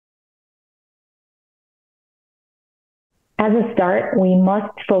As a start, we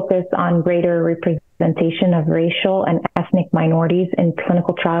must focus on greater representation of racial and ethnic minorities in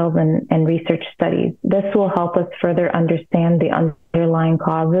clinical trials and research studies. This will help us further understand the underlying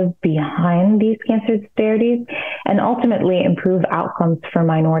causes behind these cancer disparities and ultimately improve outcomes for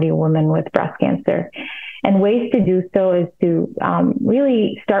minority women with breast cancer. And ways to do so is to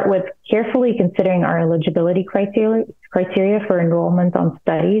really start with carefully considering our eligibility criteria for enrollment on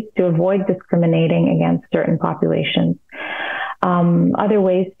studies to avoid discriminating against certain populations. Other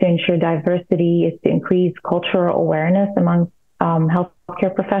ways to ensure diversity is to increase cultural awareness among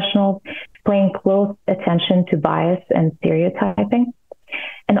healthcare professionals, paying close attention to bias and stereotyping,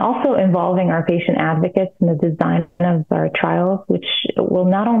 and also involving our patient advocates in the design of our trials, which will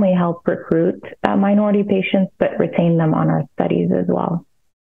not only help recruit minority patients, but retain them on our studies as well.